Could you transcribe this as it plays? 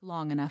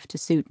long enough to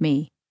suit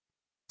me.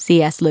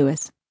 C.S.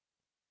 Lewis.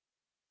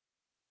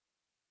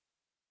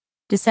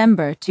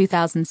 December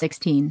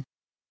 2016.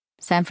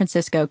 San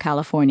Francisco,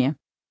 California.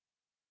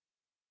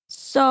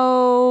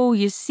 So,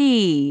 you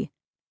see,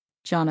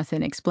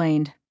 Jonathan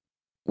explained,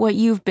 what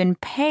you've been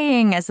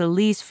paying as a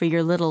lease for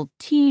your little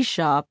tea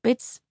shop,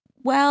 it's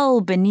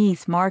well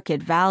beneath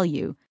market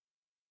value.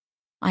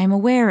 I am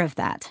aware of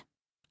that,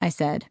 I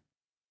said,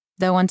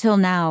 though until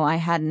now I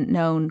hadn't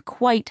known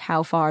quite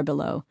how far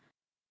below.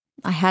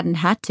 I hadn't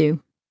had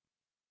to.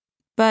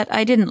 But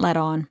I didn't let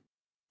on.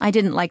 I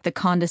didn't like the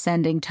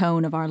condescending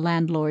tone of our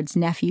landlord's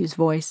nephew's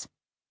voice.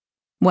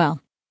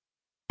 Well,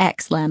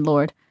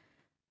 ex-landlord,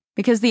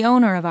 because the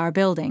owner of our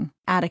building,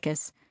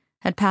 Atticus,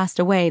 had passed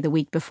away the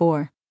week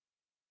before.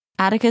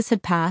 Atticus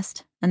had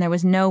passed, and there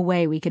was no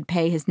way we could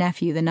pay his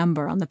nephew the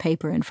number on the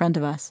paper in front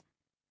of us.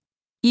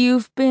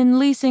 You've been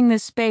leasing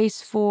this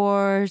space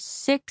for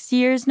 6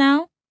 years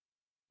now?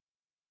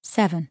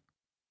 7,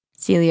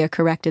 Celia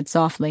corrected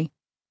softly.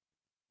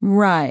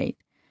 Right.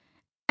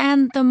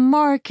 And the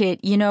market,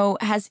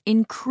 has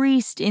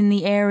increased in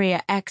the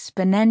area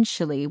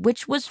exponentially,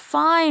 which was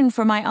fine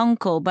for my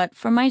uncle, but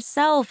for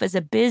myself as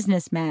a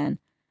businessman.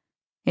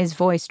 His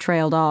voice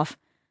trailed off,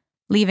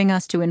 leaving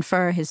us to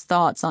infer his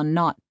thoughts on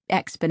not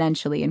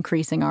exponentially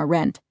increasing our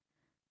rent.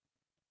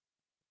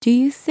 Do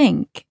you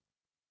think,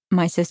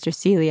 my sister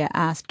Celia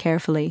asked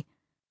carefully,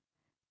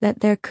 that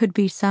there could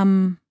be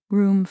some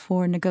room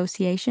for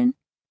negotiation?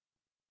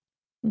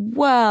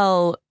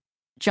 Well,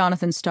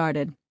 Jonathan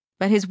started,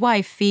 but his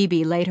wife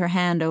Phoebe laid her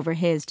hand over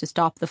his to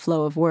stop the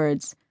flow of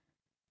words.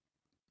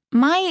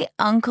 My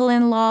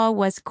uncle-in-law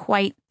was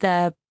quite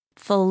the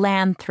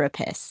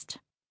philanthropist,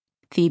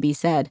 Phoebe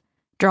said,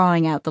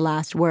 drawing out the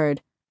last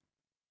word.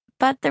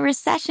 But the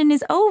recession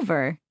is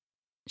over,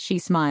 she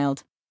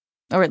smiled,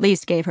 or at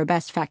least gave her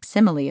best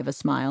facsimile of a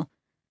smile.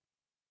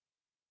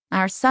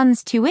 Our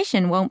son's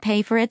tuition won't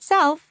pay for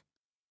itself.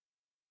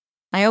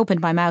 I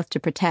opened my mouth to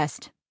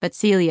protest, but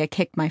Celia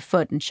kicked my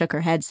foot and shook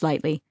her head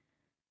slightly.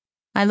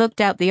 I looked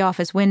out the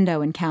office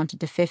window and counted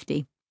to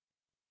 50.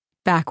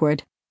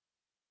 Backward.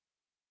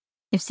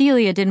 If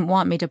Celia didn't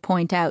want me to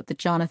point out that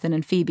Jonathan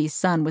and Phoebe's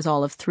son was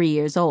all of 3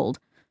 years old,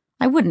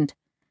 I wouldn't.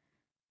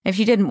 If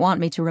she didn't want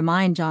me to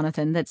remind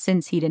Jonathan that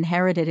since he'd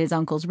inherited his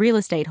uncle's real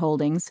estate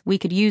holdings, we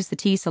could use the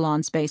tea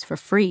salon space for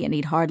free and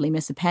he'd hardly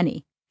miss a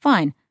penny,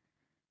 fine.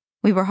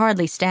 We were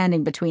hardly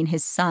standing between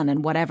his son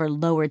and whatever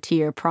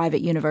lower-tier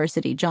private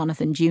university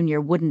Jonathan Jr.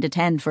 wouldn't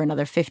attend for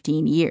another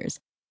 15 years,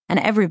 and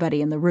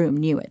everybody in the room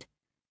knew it.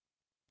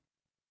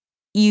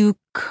 You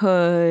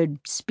could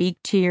speak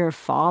to your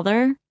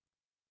father?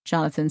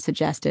 Jonathan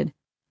suggested.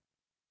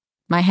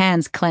 My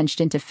hands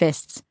clenched into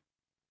fists.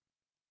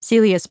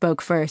 Celia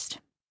spoke first,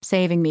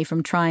 saving me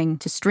from trying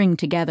to string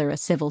together a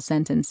civil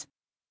sentence.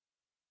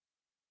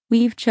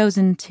 We've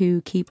chosen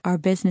to keep our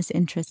business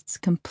interests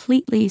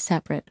completely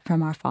separate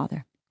from our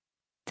father.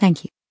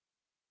 Thank you.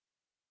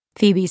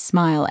 Phoebe's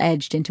smile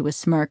edged into a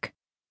smirk.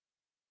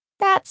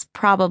 That's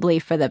probably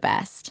for the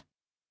best.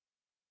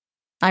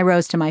 I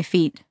rose to my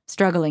feet,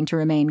 struggling to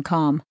remain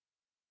calm.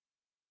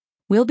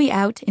 We'll be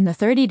out in the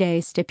 30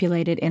 days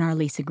stipulated in our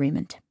lease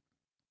agreement.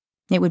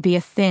 It would be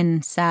a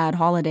thin, sad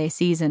holiday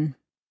season,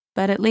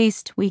 but at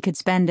least we could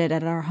spend it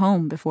at our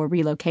home before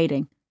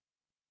relocating.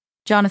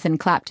 Jonathan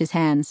clapped his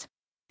hands.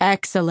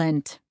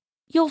 Excellent.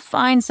 You'll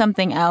find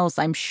something else,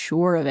 I'm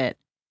sure of it.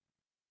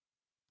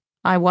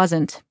 I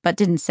wasn't, but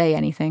didn't say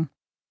anything.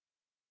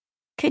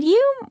 Could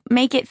you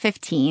make it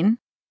 15?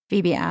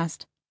 Phoebe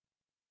asked.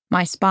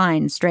 My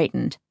spine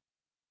straightened.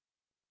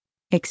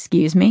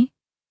 Excuse me?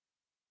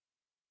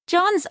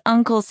 John's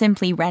uncle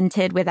simply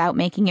rented without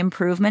making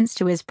improvements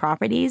to his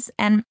properties,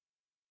 and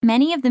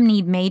many of them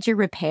need major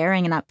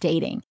repairing and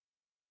updating.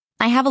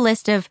 I have a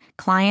list of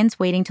clients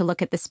waiting to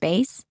look at the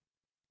space.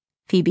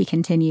 Phoebe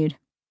continued.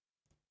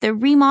 The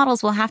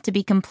remodels will have to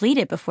be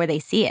completed before they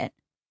see it.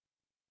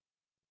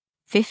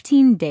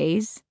 15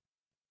 days,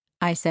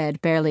 I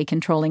said, barely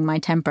controlling my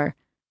temper,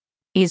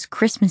 is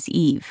Christmas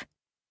Eve.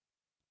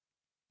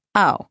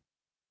 Oh,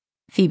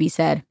 Phoebe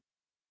said.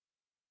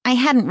 I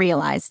hadn't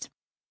realized.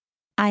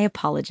 I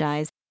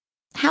apologize.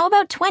 How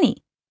about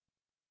 20?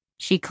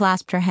 She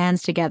clasped her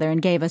hands together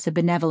and gave us a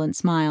benevolent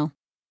smile.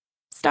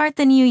 Start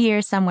the new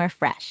year somewhere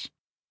fresh.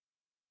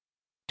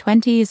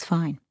 20 is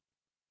fine,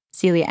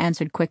 Celia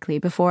answered quickly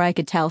before I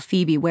could tell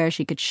Phoebe where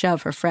she could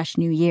shove her fresh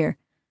new year.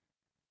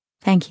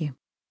 Thank you.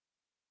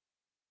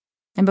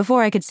 And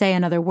before I could say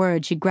another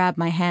word, she grabbed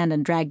my hand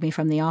and dragged me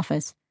from the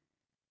office.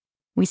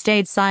 We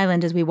stayed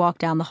silent as we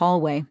walked down the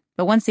hallway,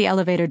 but once the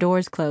elevator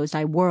doors closed,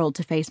 I whirled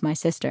to face my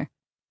sister.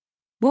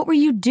 What were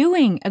you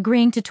doing,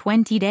 agreeing to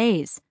 20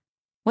 days?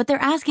 What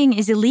they're asking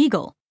is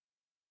illegal.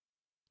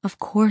 Of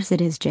course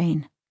it is,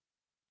 Jane.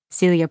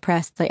 Celia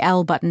pressed the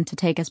L button to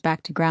take us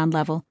back to ground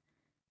level.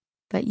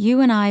 But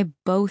you and I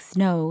both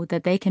know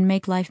that they can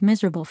make life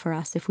miserable for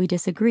us if we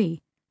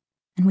disagree,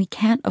 and we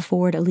can't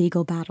afford a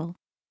legal battle.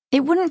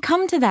 It wouldn't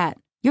come to that.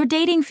 You're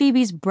dating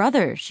Phoebe's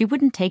brother. She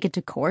wouldn't take it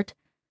to court.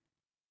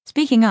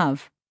 Speaking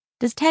of,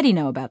 does Teddy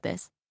know about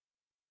this?